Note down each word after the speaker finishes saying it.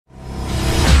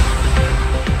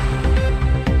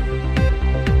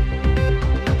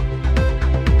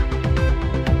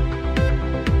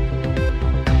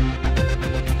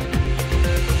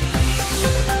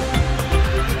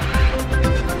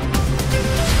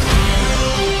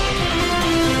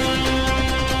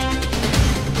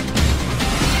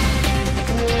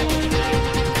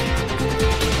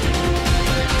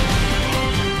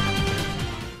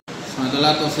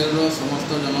तहसील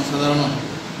समस्त जनसाधारण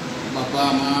बापा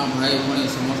माँ भाई भाई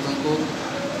समस्त को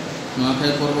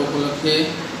नुआखाई पर्व उपलक्षे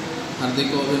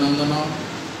हार्दिक अभिनंदन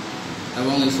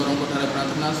एवं ईश्वर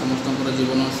प्रार्थना समस्त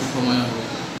जीवन सुखमय हो।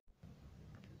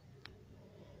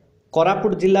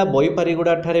 कोरापुट जिला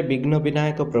बोईपारीगुड़ा ठारे विघ्न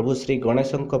विनायक प्रभु श्री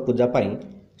गणेश पूजा पाई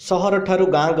सहर ठारू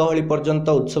गाँ गहली पर्यंत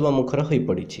उत्सव मुखर हो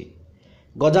पड़ी।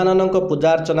 गजानन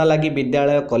पूजा अर्चना लगी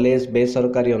विद्यालय कॉलेज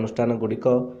बेसरकारी अनुष्ठान गुड़िक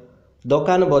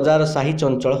दोकान बजार साही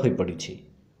चंचल हो पड़ी।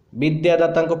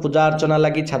 विद्यादाता पूजा अर्चना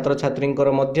लगी छात्र छात्री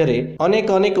मध्य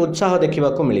अनेक अनेक उत्साह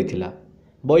देखा मिलता।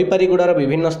 बोईपारीगुड़ार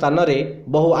विभिन्न स्थान में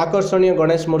बहु आकर्षणीय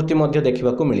गणेश मूर्ति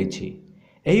देखा मिली।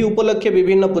 एही उपलक्षे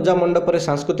विभिन्न पूजा मंडप में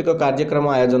सांस्कृतिक कार्यक्रम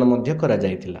आयोजन करा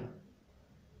जायतिला।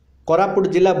 कोरापुट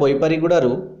जिला बोईपारीगुड़ारू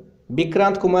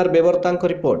विक्रांत कुमार बेवर्ता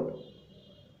रिपोर्ट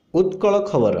उत्कल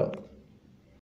खबर।